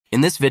In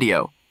this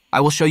video,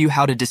 I will show you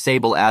how to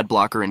disable ad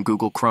blocker in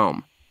Google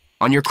Chrome.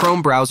 On your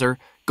Chrome browser,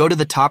 go to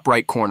the top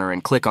right corner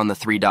and click on the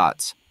three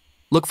dots.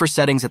 Look for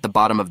Settings at the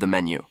bottom of the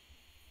menu.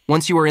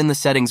 Once you are in the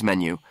Settings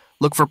menu,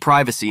 look for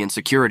Privacy and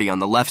Security on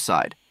the left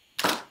side.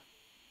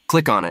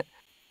 Click on it.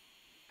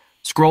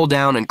 Scroll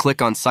down and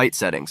click on Site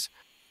Settings.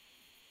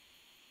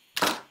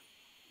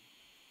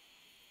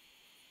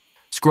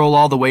 Scroll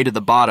all the way to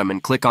the bottom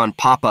and click on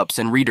Pop-ups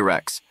and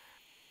Redirects.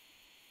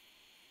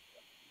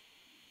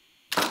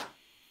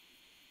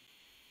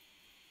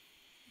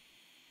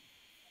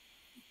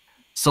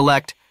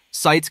 Select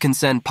Sites can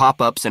send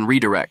pop-ups and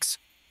redirects.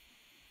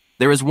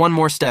 There is one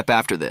more step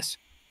after this.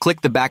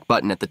 Click the back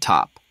button at the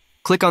top.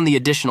 Click on the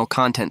additional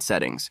content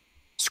settings.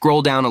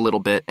 Scroll down a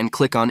little bit and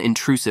click on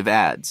intrusive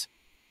ads.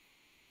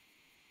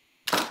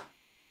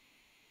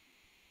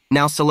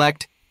 Now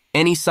select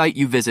any site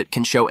you visit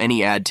can show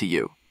any ad to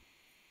you.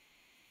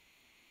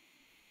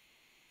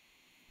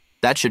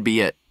 That should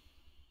be it.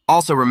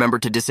 Also remember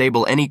to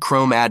disable any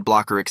Chrome ad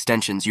blocker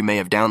extensions you may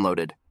have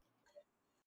downloaded.